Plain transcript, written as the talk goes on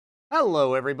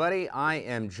Hello, everybody. I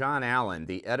am John Allen,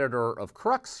 the editor of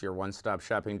Crux, your one-stop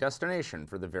shopping destination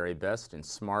for the very best in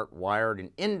smart, wired, and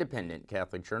independent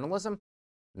Catholic journalism.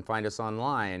 You can find us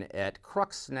online at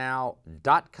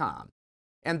cruxnow.com.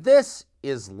 And this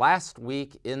is Last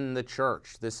Week in the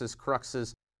Church. This is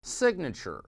Crux's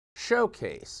signature,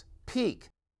 showcase, peak,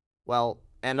 well,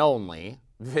 and only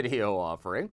video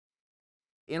offering,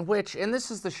 in which, and this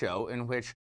is the show in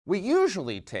which we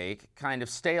usually take kind of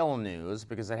stale news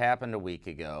because it happened a week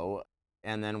ago,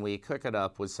 and then we cook it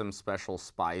up with some special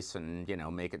spice and,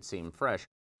 make it seem fresh.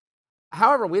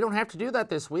 However, we don't have to do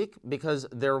that this week because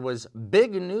there was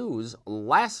big news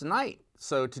last night.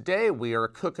 So today we are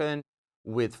cooking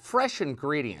with fresh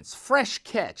ingredients, fresh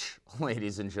catch,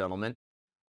 ladies and gentlemen.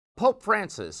 Pope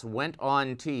Francis went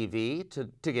on TV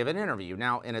to give an interview.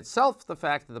 Now, in itself, the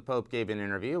fact that the Pope gave an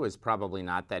interview is probably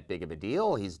not that big of a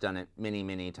deal. He's done it many,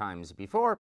 many times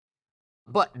before.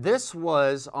 But this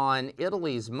was on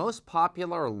Italy's most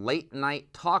popular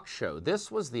late-night talk show.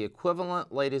 This was the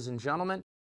equivalent, ladies and gentlemen,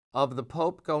 of the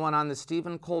Pope going on the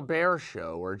Stephen Colbert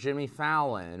Show or Jimmy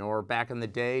Fallon or, back in the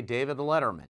day, David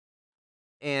Letterman.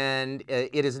 And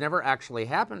it has never actually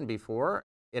happened before.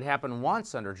 It happened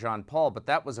once under John Paul, but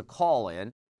that was a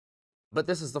call-in. But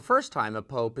this is the first time a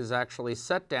pope is actually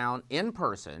sat down in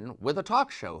person with a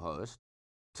talk show host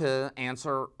to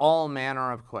answer all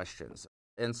manner of questions.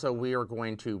 And so we are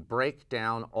going to break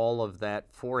down all of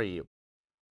that for you.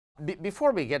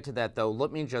 Before we get to that, though,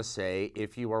 let me just say,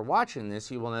 if you are watching this,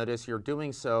 you will notice you're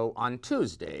doing so on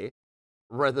Tuesday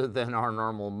rather than our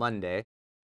normal Monday.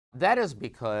 That is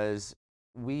because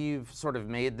we've sort of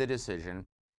made the decision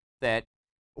that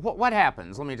what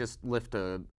happens, let me just lift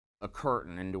a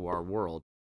curtain into our world.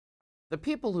 The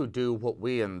people who do what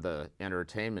we in the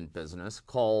entertainment business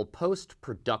call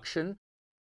post-production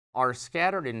are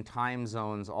scattered in time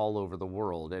zones all over the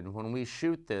world. And when we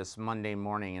shoot this Monday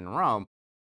morning in Rome,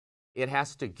 it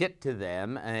has to get to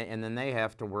them, and then they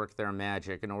have to work their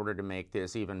magic in order to make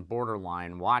this even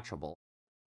borderline watchable.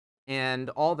 And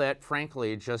all that,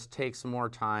 frankly, just takes more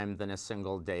time than a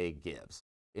single day gives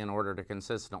in order to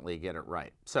consistently get it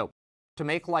right. So, to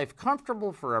make life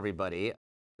comfortable for everybody,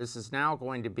 this is now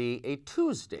going to be a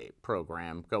Tuesday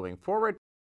program going forward.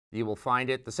 You will find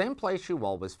it the same place you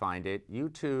always find it,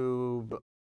 YouTube,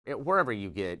 wherever you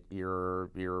get your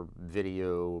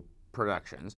video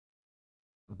productions.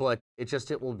 But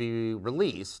it will be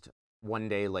released one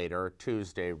day later,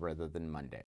 Tuesday rather than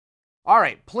Monday. All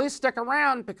right, please stick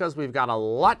around because we've got a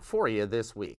lot for you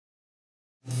this week.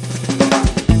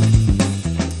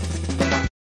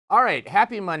 All right,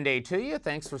 happy Monday to you.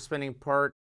 Thanks for spending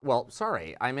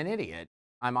sorry, I'm an idiot.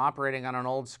 I'm operating on an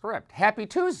old script. Happy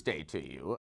Tuesday to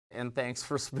you, and thanks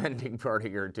for spending part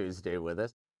of your Tuesday with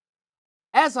us.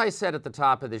 As I said at the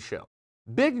top of the show,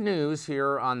 big news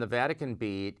here on the Vatican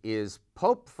Beat is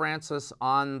Pope Francis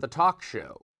on the talk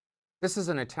show. This is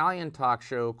an Italian talk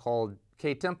show called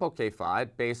Che Tempo Che Fa.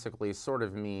 It basically sort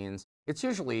of means, it's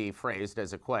usually phrased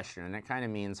as a question, and it kind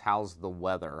of means, how's the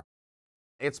weather?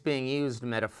 It's being used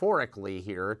metaphorically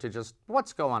here to just,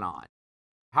 what's going on?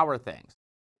 How are things?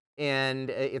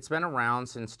 And it's been around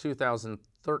since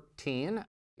 2013.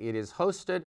 It is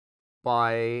hosted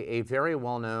by a very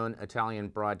well-known Italian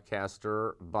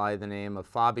broadcaster by the name of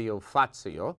Fabio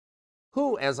Fazio,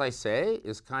 who, as I say,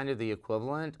 is kind of the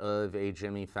equivalent of a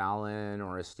Jimmy Fallon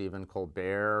or a Stephen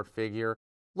Colbert figure.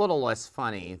 A little less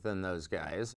funny than those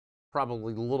guys,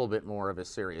 probably a little bit more of a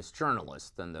serious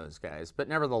journalist than those guys, but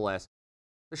nevertheless,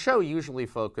 the show usually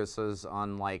focuses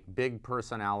on big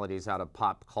personalities out of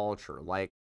pop culture. Like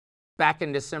back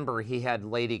in December, he had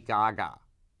Lady Gaga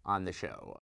on the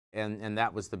show, and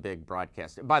that was the big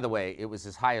broadcast. By the way, it was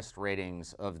his highest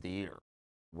ratings of the year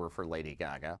were for Lady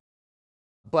Gaga.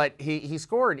 But he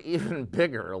scored even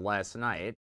bigger last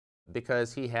night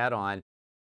because he had on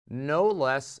no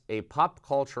less a pop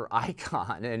culture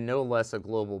icon and no less a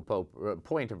global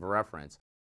point of reference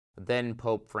than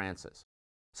Pope Francis.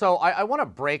 So I want to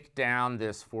break down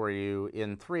this for you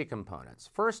in three components.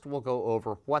 First, we'll go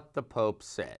over what the Pope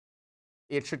said.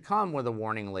 It should come with a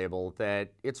warning label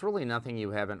that it's really nothing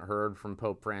you haven't heard from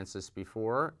Pope Francis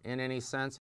before in any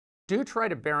sense. Do try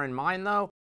to bear in mind, though,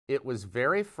 it was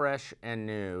very fresh and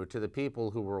new to the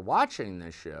people who were watching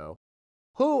this show,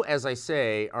 who, as I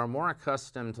say, are more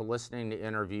accustomed to listening to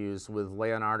interviews with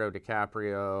Leonardo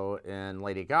DiCaprio and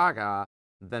Lady Gaga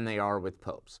than they are with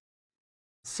popes.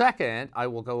 Second, I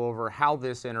will go over how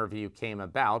this interview came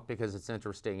about because it's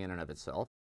interesting in and of itself.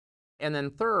 And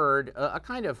then third, a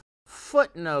kind of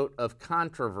footnote of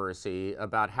controversy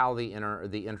about how the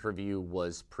interview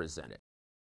was presented.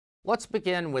 Let's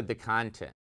begin with the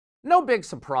content. No big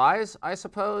surprise, I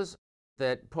suppose.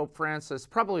 that Pope Francis,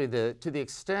 probably to the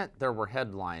extent there were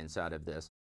headlines out of this,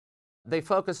 they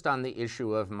focused on the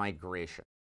issue of migration.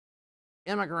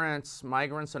 Immigrants,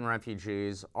 migrants, and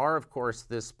refugees are, of course,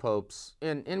 this Pope's,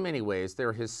 in many ways,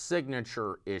 they're his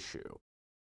signature issue.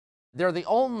 They're the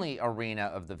only arena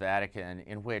of the Vatican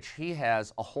in which he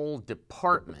has a whole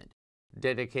department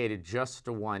dedicated just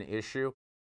to one issue,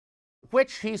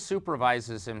 which he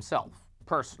supervises himself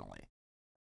personally.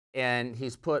 And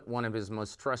he's put one of his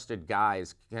most trusted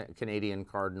guys, Canadian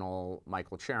Cardinal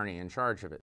Michael Czerny, in charge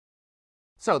of it.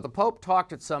 So the Pope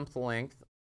talked at some length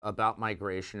about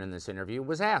migration in this interview,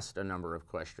 was asked a number of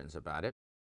questions about it.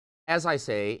 As I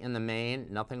say, in the main,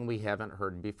 nothing we haven't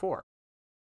heard before.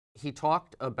 He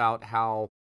talked about how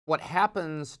what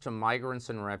happens to migrants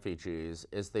and refugees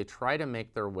as they try to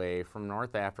make their way from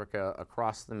North Africa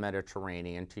across the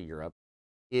Mediterranean to Europe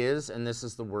is, and this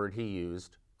is the word he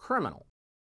used, criminal.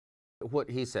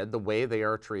 What he said, the way they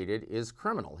are treated is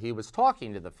criminal. He was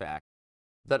talking to the fact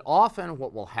that often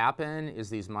what will happen is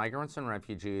these migrants and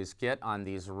refugees get on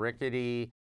these rickety,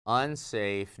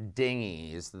 unsafe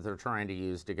dinghies that they're trying to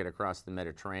use to get across the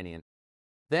Mediterranean.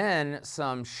 Then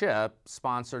some ship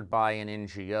sponsored by an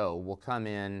NGO will come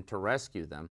in to rescue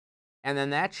them. And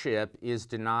then that ship is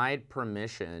denied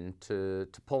permission to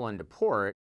pull into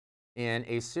port in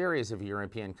a series of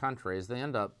European countries. They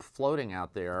end up floating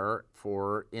out there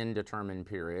for indeterminate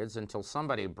periods until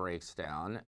somebody breaks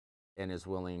down and is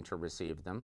willing to receive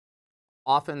them.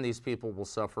 Often these people will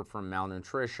suffer from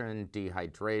malnutrition,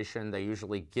 dehydration. They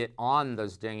usually get on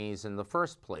those dinghies in the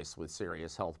first place with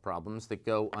serious health problems that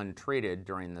go untreated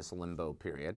during this limbo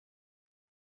period.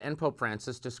 And Pope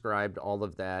Francis described all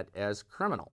of that as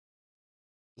criminal.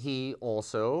 He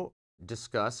also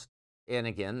discussed, and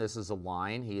again, this is a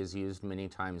line he has used many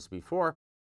times before,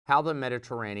 how the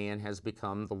Mediterranean has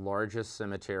become the largest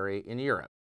cemetery in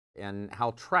Europe and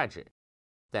how tragic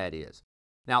that is.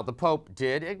 Now, the Pope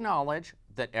did acknowledge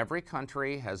that every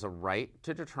country has a right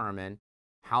to determine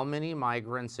how many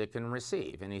migrants it can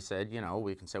receive. And he said, you know,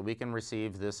 we can say we can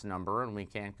receive this number and we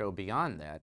can't go beyond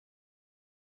that.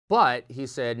 But he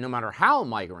said, no matter how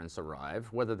migrants arrive,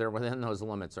 whether they're within those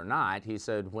limits or not, he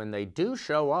said, when they do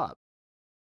show up,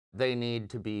 they need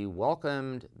to be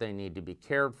welcomed, they need to be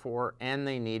cared for, and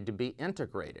they need to be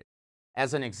integrated.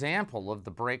 As an example of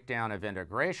the breakdown of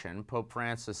integration, Pope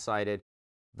Francis cited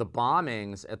the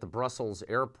bombings at the Brussels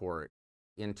airport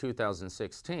in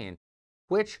 2016,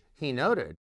 which he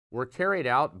noted were carried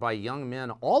out by young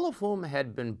men, all of whom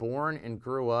had been born and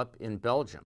grew up in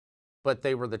Belgium. But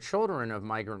they were the children of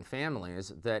migrant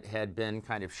families that had been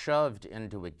kind of shoved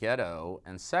into a ghetto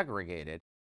and segregated.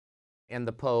 And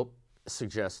the Pope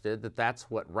suggested that that's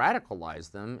what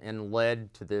radicalized them and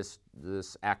led to this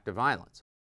act of violence.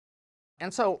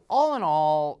 And so all in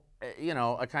all, you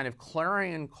know, a kind of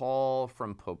clarion call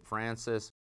from Pope Francis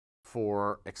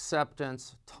for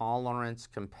acceptance, tolerance,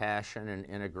 compassion, and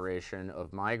integration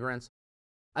of migrants.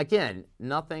 Again,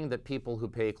 nothing that people who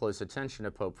pay close attention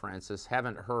to Pope Francis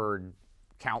haven't heard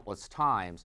countless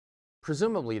times.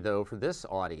 Presumably, though, for this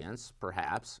audience,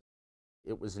 perhaps,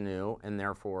 it was new and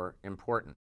therefore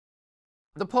important.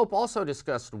 The Pope also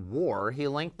discussed war. He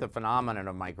linked the phenomenon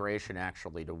of migration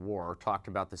actually to war, talked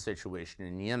about the situation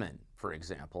in Yemen, for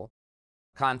example.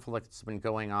 Conflict's been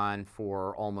going on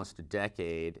for almost a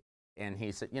decade, and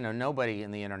he said, you know, nobody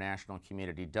in the international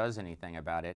community does anything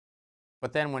about it.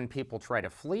 But then when people try to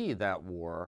flee that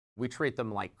war, we treat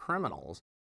them like criminals,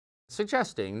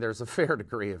 suggesting there's a fair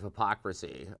degree of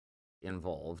hypocrisy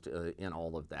involved in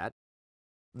all of that.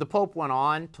 The Pope went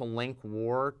on to link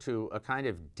war to a kind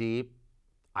of deep,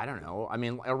 I don't know, I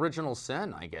mean, original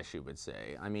sin, I guess you would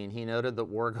say. I mean, he noted that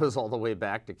war goes all the way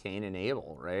back to Cain and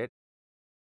Abel, right?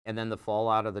 And then the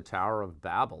fallout of the Tower of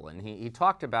Babel. And he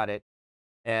talked about it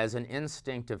as an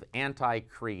instinct of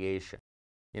anti-creation.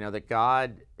 You know, that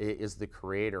God is the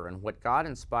creator, and what God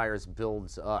inspires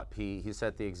builds up. He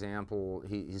set the example,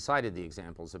 he cited the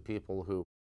examples of people who,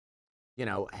 you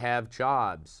know, have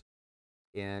jobs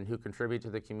and who contribute to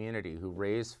the community, who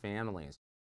raise families.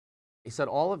 He said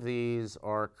all of these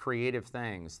are creative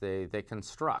things. They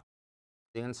construct.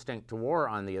 The instinct to war,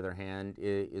 on the other hand,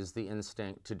 is the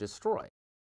instinct to destroy.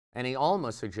 And he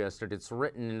almost suggested it's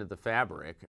written into the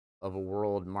fabric of a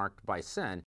world marked by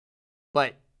sin.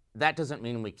 But that doesn't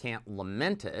mean we can't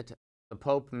lament it. The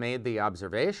Pope made the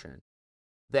observation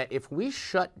that if we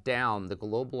shut down the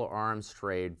global arms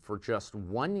trade for just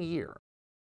 1 year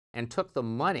and took the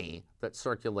money that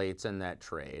circulates in that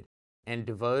trade and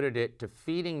devoted it to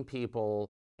feeding people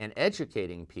and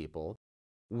educating people,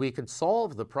 we could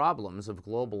solve the problems of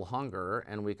global hunger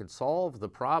and we could solve the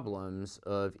problems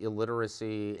of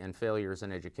illiteracy and failures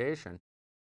in education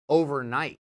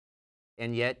overnight.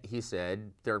 And yet, he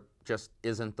said, there just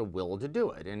isn't the will to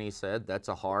do it. And he said, that's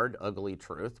a hard, ugly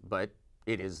truth, but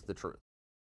it is the truth.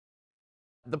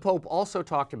 The Pope also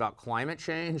talked about climate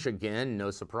change. Again, no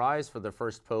surprise for the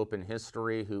first Pope in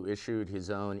history who issued his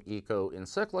own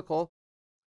eco-encyclical.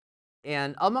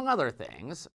 And among other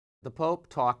things, the Pope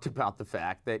talked about the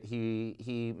fact that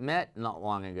he met not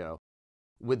long ago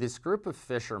with this group of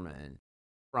fishermen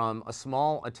from a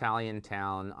small Italian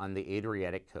town on the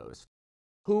Adriatic coast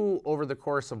who, over the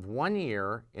course of 1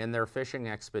 year in their fishing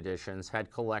expeditions,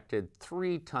 had collected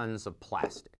 3 tons of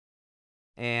plastic.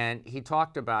 And he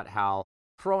talked about how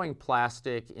throwing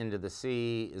plastic into the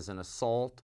sea is an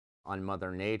assault on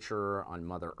Mother Nature, on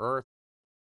Mother Earth,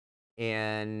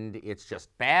 and it's just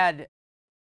bad.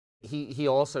 He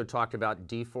also talked about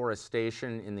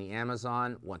deforestation in the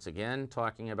Amazon, once again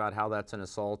talking about how that's an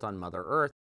assault on Mother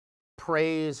Earth,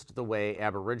 praised the way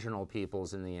Aboriginal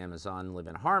peoples in the Amazon live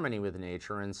in harmony with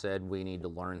nature, and said we need to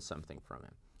learn something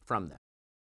from them.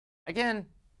 Again,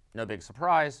 no big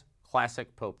surprise,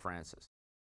 classic Pope Francis.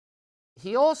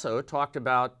 He also talked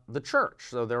about the church,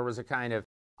 so there was a kind of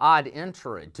odd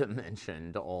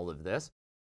intra-dimension to all of this.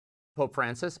 Pope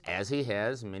Francis, as he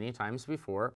has many times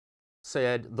before,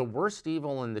 said the worst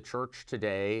evil in the church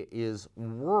today is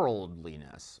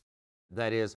worldliness.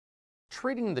 That is,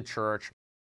 treating the church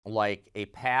like a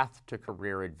path to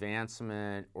career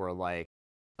advancement or like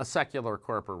a secular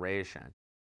corporation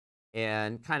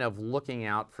and kind of looking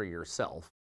out for yourself,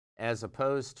 as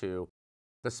opposed to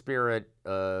the spirit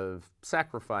of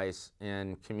sacrifice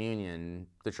and communion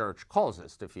the church calls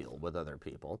us to feel with other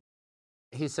people.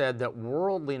 He said that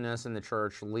worldliness in the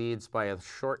church leads by a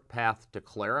short path to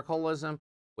clericalism,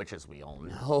 which, as we all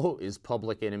know, is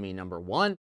public enemy number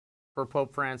 1 for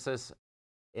Pope Francis,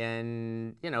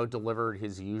 and, delivered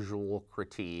his usual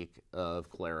critique of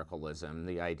clericalism,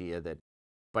 the idea that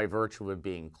by virtue of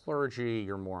being clergy,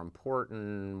 you're more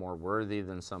important, more worthy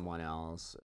than someone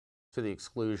else, to the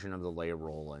exclusion of the lay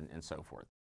role and so forth.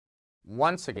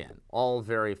 Once again, all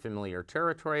very familiar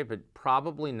territory, but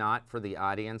probably not for the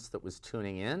audience that was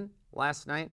tuning in last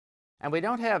night. And we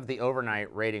don't have the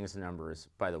overnight ratings numbers,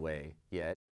 by the way,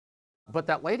 yet. But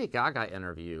that Lady Gaga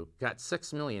interview got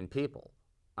 6 million people.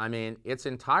 I mean, it's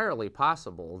entirely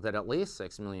possible that at least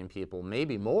 6 million people,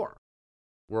 maybe more,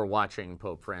 were watching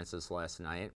Pope Francis last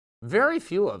night. Very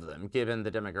few of them, given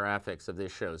the demographics of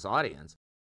this show's audience,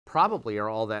 probably are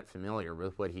all that familiar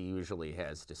with what he usually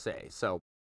has to say. So,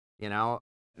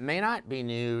 may not be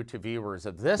new to viewers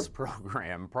of this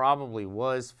program, probably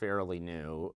was fairly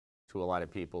new to a lot of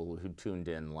people who tuned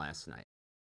in last night.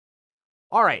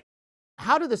 All right,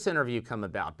 how did this interview come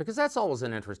about? Because that's always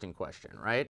an interesting question,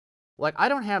 right? Like, I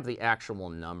don't have the actual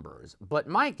numbers, but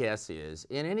my guess is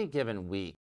in any given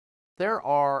week, there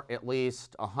are at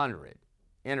least 100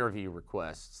 interview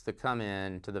requests that come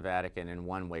in to the Vatican in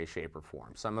one way, shape, or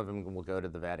form. Some of them will go to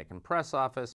the Vatican press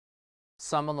office.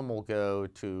 Some of them will go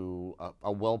to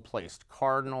a well-placed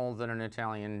cardinal that an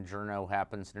Italian journo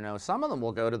happens to know. Some of them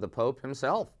will go to the Pope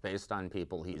himself based on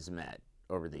people he's met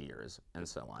over the years and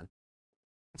so on.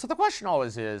 So the question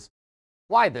always is,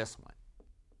 why this one,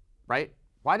 right?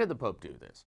 Why did the Pope do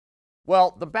this?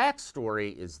 Well, the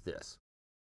backstory is this.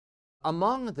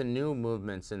 Among the new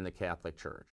movements in the Catholic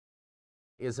Church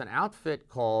is an outfit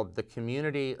called the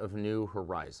Community of New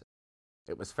Horizons.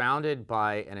 It was founded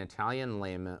by an Italian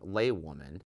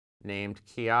laywoman named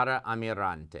Chiara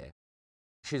Amirante.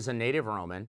 She's a native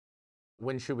Roman.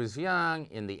 When she was young,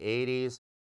 in the 80s,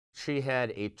 she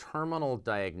had a terminal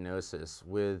diagnosis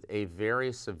with a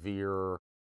very severe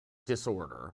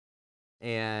disorder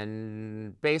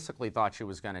and basically thought she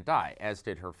was going to die, as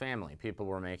did her family. People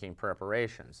were making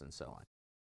preparations and so on.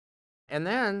 And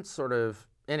then, sort of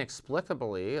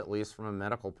inexplicably, at least from a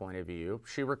medical point of view,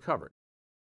 she recovered.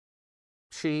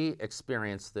 She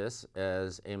experienced this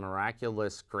as a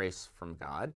miraculous grace from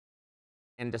God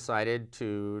and decided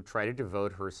to try to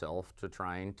devote herself to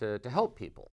trying to help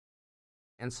people.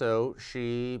 And so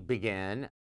she began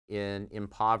in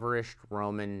impoverished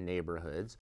Roman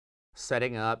neighborhoods,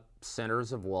 setting up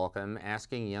centers of welcome,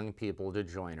 asking young people to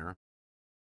join her,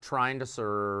 trying to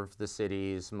serve the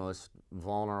city's most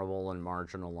vulnerable and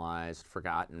marginalized,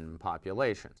 forgotten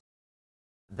populations.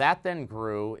 That then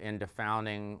grew into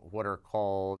founding what are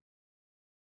called,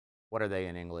 what are they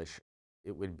in English?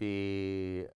 It would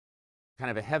be kind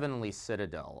of a heavenly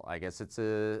citadel, I guess. It's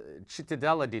a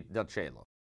cittadella del cielo.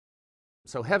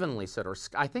 So heavenly citadel,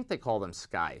 I think they call them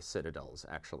sky citadels,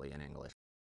 actually, in English.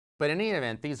 But in any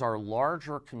event, these are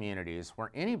larger communities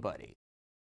where anybody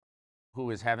who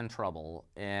is having trouble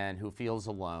and who feels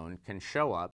alone can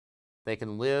show up. They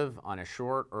can live on a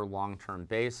short or long-term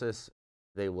basis.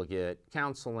 they will get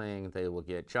counseling, they will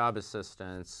get job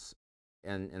assistance,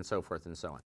 and so forth and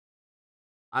so on.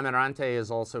 Amirante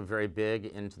is also very big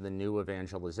into the new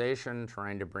evangelization,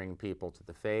 trying to bring people to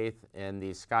the faith, and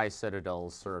the Sky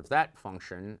Citadels serve that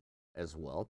function as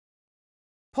well.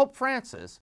 Pope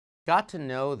Francis got to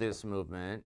know this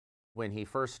movement when he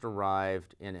first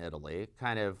arrived in Italy,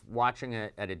 kind of watching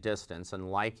it at a distance and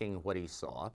liking what he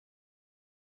saw.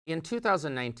 In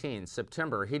 2019,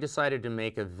 September, he decided to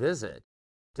make a visit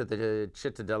to the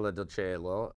Cittadella del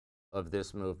Cielo of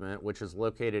this movement, which is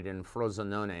located in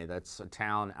Frosinone. That's a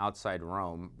town outside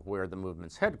Rome where the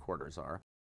movement's headquarters are.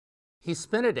 He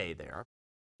spent a day there.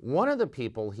 One of the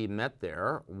people he met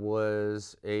there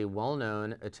was a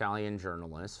well-known Italian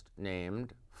journalist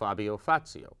named Fabio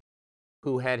Fazio,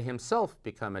 who had himself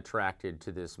become attracted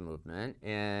to this movement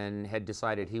and had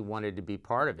decided he wanted to be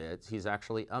part of it. He's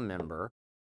actually a member.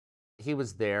 He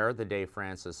was there the day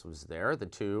Francis was there. The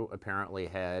two apparently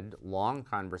had long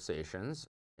conversations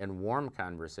and warm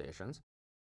conversations.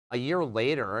 A year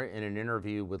later, in an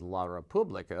interview with La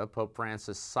Repubblica, Pope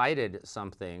Francis cited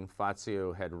something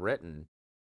Fazio had written.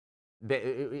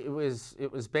 It was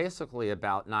basically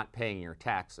about not paying your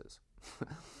taxes,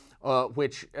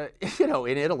 which,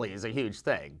 in Italy is a huge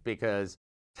thing because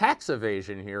tax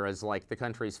evasion here is like the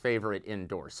country's favorite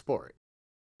indoor sport.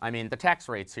 I mean, the tax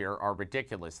rates here are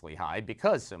ridiculously high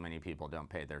because so many people don't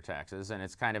pay their taxes, and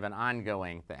it's kind of an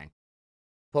ongoing thing.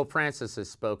 Pope Francis has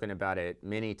spoken about it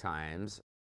many times,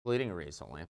 including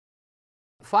recently.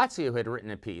 Fazio had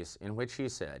written a piece in which he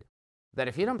said that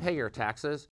if you don't pay your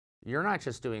taxes, you're not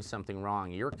just doing something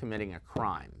wrong, you're committing a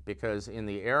crime. Because in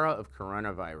the era of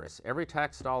coronavirus, every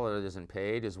tax dollar that isn't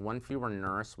paid is one fewer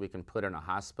nurse we can put in a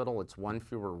hospital, it's one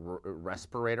fewer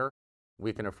respirator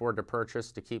we can afford to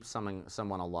purchase to keep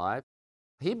someone alive.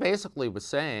 He basically was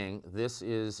saying this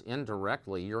is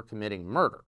indirectly, you're committing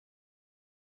murder.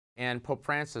 And Pope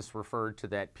Francis referred to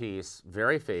that piece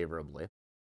very favorably.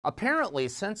 Apparently,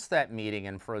 since that meeting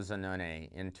in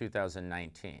Frosinone in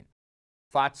 2019,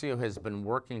 Fazio has been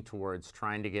working towards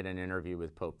trying to get an interview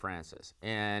with Pope Francis.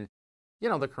 And,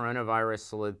 the coronavirus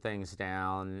slowed things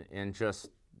down and just,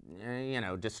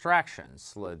 distractions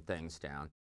slowed things down.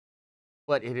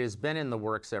 But it has been in the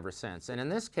works ever since. And in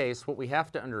this case, what we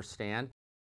have to understand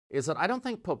is that I don't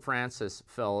think Pope Francis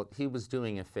felt he was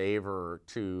doing a favor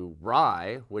to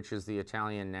RAI, which is the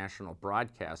Italian national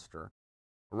broadcaster,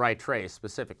 Rai 3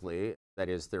 specifically, that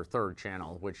is their third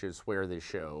channel, which is where the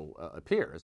show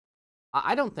appears.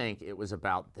 I don't think it was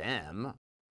about them,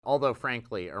 although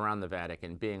frankly, around the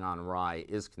Vatican, being on RAI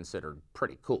is considered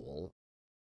pretty cool.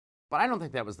 But I don't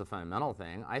think that was the fundamental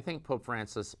thing. I think Pope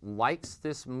Francis likes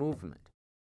this movement.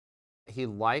 He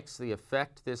likes the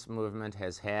effect this movement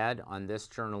has had on this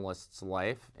journalist's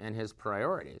life and his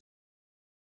priorities,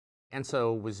 and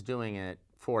so was doing it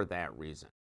for that reason.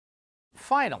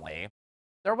 Finally,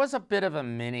 there was a bit of a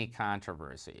mini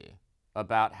controversy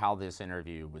about how this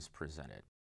interview was presented.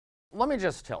 Let me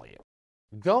just tell you,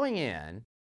 going in,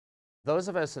 those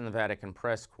of us in the Vatican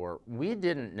Press Corps, we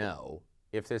didn't know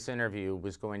if this interview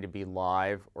was going to be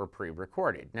live or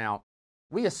pre-recorded. Now,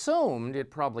 we assumed it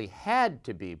probably had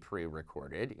to be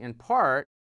pre-recorded, in part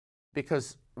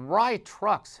because Rai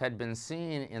trucks had been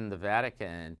seen in the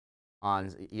Vatican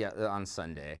on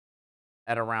Sunday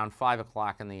at around 5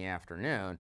 o'clock in the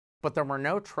afternoon, but there were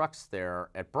no trucks there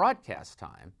at broadcast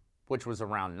time, which was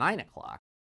around 9 o'clock.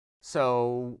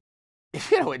 So,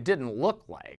 it didn't look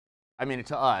like,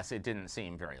 to us, it didn't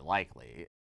seem very likely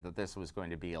that this was going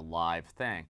to be a live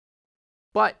thing.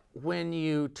 But when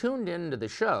you tuned into the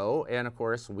show, and of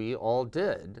course we all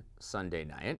did Sunday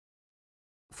night,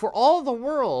 for all the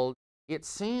world, it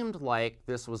seemed like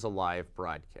this was a live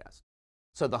broadcast.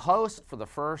 So the host for the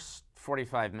first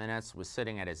 45 minutes was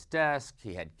sitting at his desk,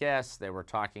 he had guests, they were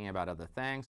talking about other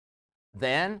things.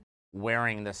 Then,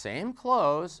 wearing the same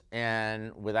clothes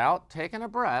and without taking a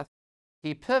breath,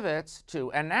 he pivots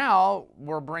to, and now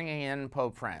we're bringing in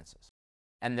Pope Francis.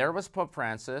 And there was Pope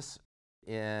Francis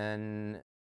in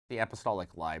the Apostolic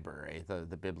Library,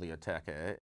 the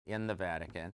Biblioteca in the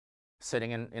Vatican,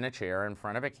 sitting in a chair in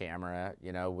front of a camera,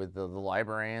 with the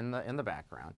library in the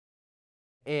background.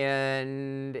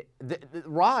 And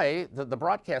the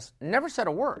broadcast never said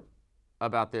a word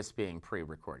about this being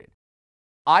pre-recorded.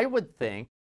 I would think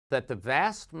that the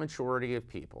vast majority of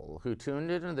people who tuned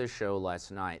into the show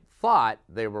last night thought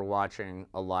they were watching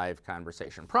a live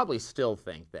conversation, probably still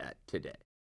think that today.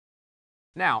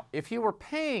 Now, if you were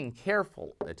paying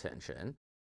careful attention,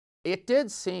 it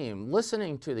did seem,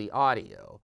 listening to the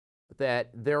audio,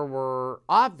 that there were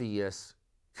obvious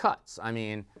cuts.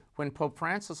 When Pope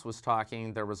Francis was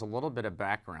talking, there was a little bit of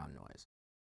background noise.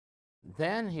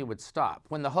 Then he would stop.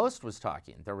 When the host was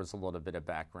talking, there was a little bit of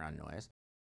background noise,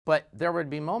 but there would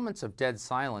be moments of dead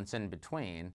silence in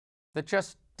between that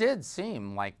just did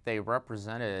seem like they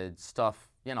represented stuff,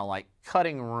 like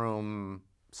cutting room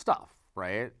stuff,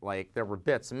 right? Like there were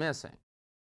bits missing.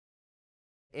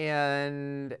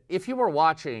 And if you were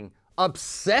watching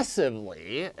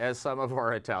obsessively, as some of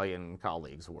our Italian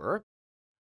colleagues were,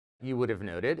 you would have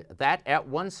noted that at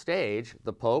one stage,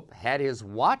 the Pope had his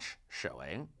watch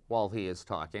showing while he is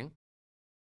talking,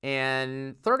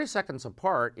 and 30 seconds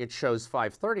apart, it shows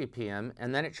 5:30 p.m.,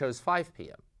 and then it shows 5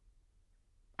 p.m.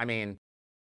 I mean,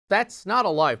 that's not a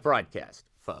live broadcast,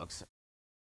 folks.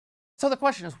 So the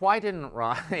question is, why didn't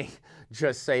Rye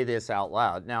just say this out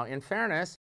loud? Now, in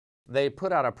fairness, they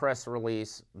put out a press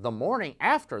release the morning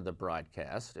after the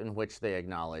broadcast in which they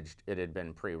acknowledged it had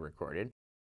been pre-recorded.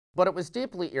 But it was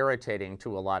deeply irritating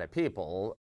to a lot of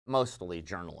people, mostly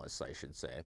journalists, I should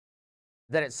say,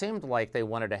 that it seemed like they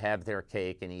wanted to have their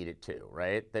cake and eat it too,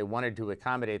 right? They wanted to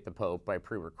accommodate the Pope by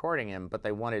pre-recording him, but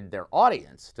they wanted their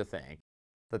audience to think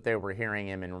that they were hearing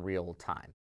him in real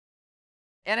time.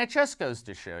 And it just goes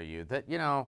to show you that,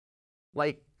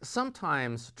 like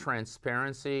sometimes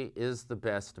transparency is the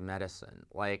best medicine.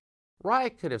 Like Rye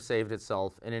could have saved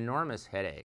itself an enormous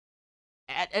headache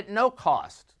at no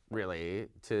cost, really,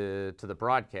 to the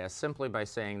broadcast, simply by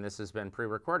saying this has been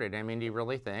pre-recorded. I mean, do you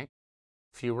really think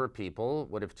fewer people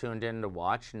would have tuned in to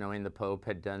watch knowing the Pope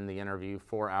had done the interview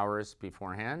 4 hours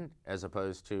beforehand as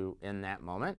opposed to in that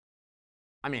moment?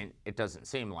 I mean, it doesn't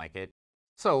seem like it.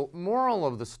 So, moral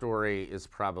of the story is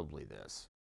probably this.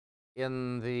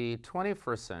 In the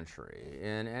 21st century,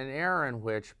 in an era in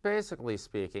which, basically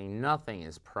speaking, nothing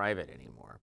is private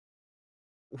anymore,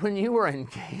 when you are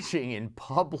engaging in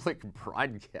public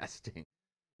broadcasting,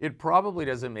 it probably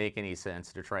doesn't make any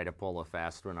sense to try to pull a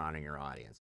fast one on your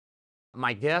audience.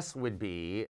 My guess would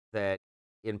be that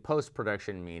in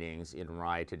post-production meetings in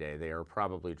Rye today, they are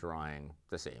probably drawing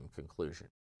the same conclusion.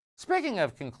 Speaking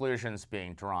of conclusions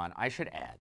being drawn, I should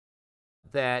add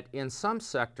that in some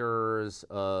sectors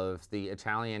of the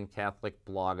Italian Catholic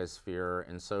blogosphere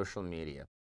and social media,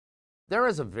 there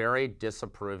is a very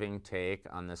disapproving take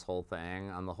on this whole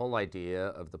thing, on the whole idea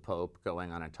of the Pope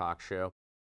going on a talk show.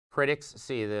 Critics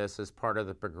see this as part of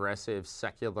the progressive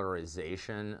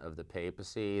secularization of the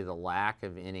papacy, the lack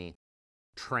of any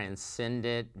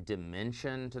transcendent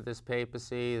dimension to this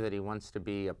papacy, that he wants to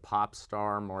be a pop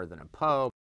star more than a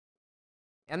pope.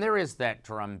 And there is that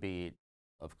drumbeat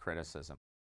of criticism.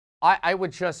 I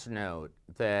would just note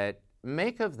that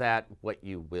make of that what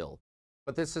you will,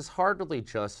 but this is hardly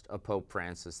just a Pope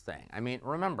Francis thing. I mean,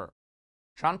 remember,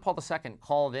 John Paul II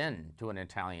called in to an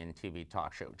Italian TV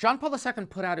talk show. John Paul II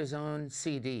put out his own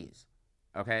CDs,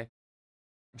 okay?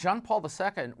 John Paul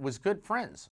II was good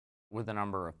friends with a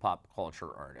number of pop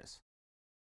culture artists.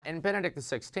 And Benedict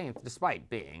XVI, despite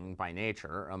being, by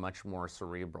nature, a much more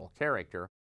cerebral character,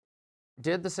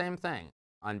 did the same thing.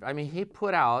 I mean, he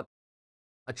put out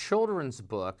a children's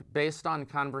book based on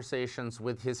conversations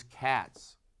with his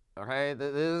cats, okay?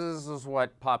 This is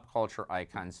what pop culture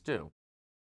icons do.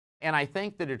 And I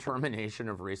think the determination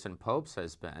of recent popes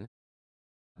has been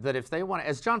that if they want to,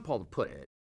 as John Paul put it,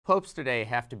 popes today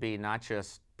have to be not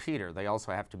just Peter, they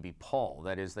also have to be Paul.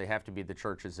 That is, they have to be the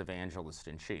church's evangelist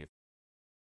in chief.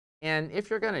 And if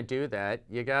you're going to do that,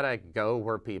 you got to go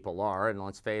where people are. And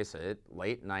let's face it,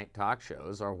 late night talk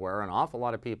shows are where an awful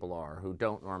lot of people are who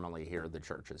don't normally hear the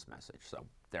church's message. So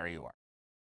there you are.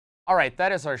 All right,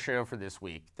 that is our show for this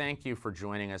week. Thank you for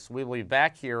joining us. We will be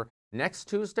back here next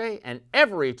Tuesday and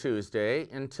every Tuesday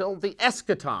until the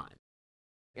eschaton,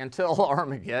 until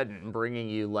Armageddon, bringing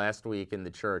you Last Week in the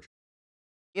Church.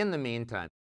 In the meantime,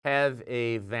 have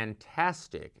a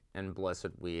fantastic and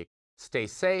blessed week. Stay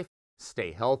safe,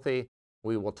 stay healthy.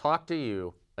 We will talk to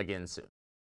you again soon.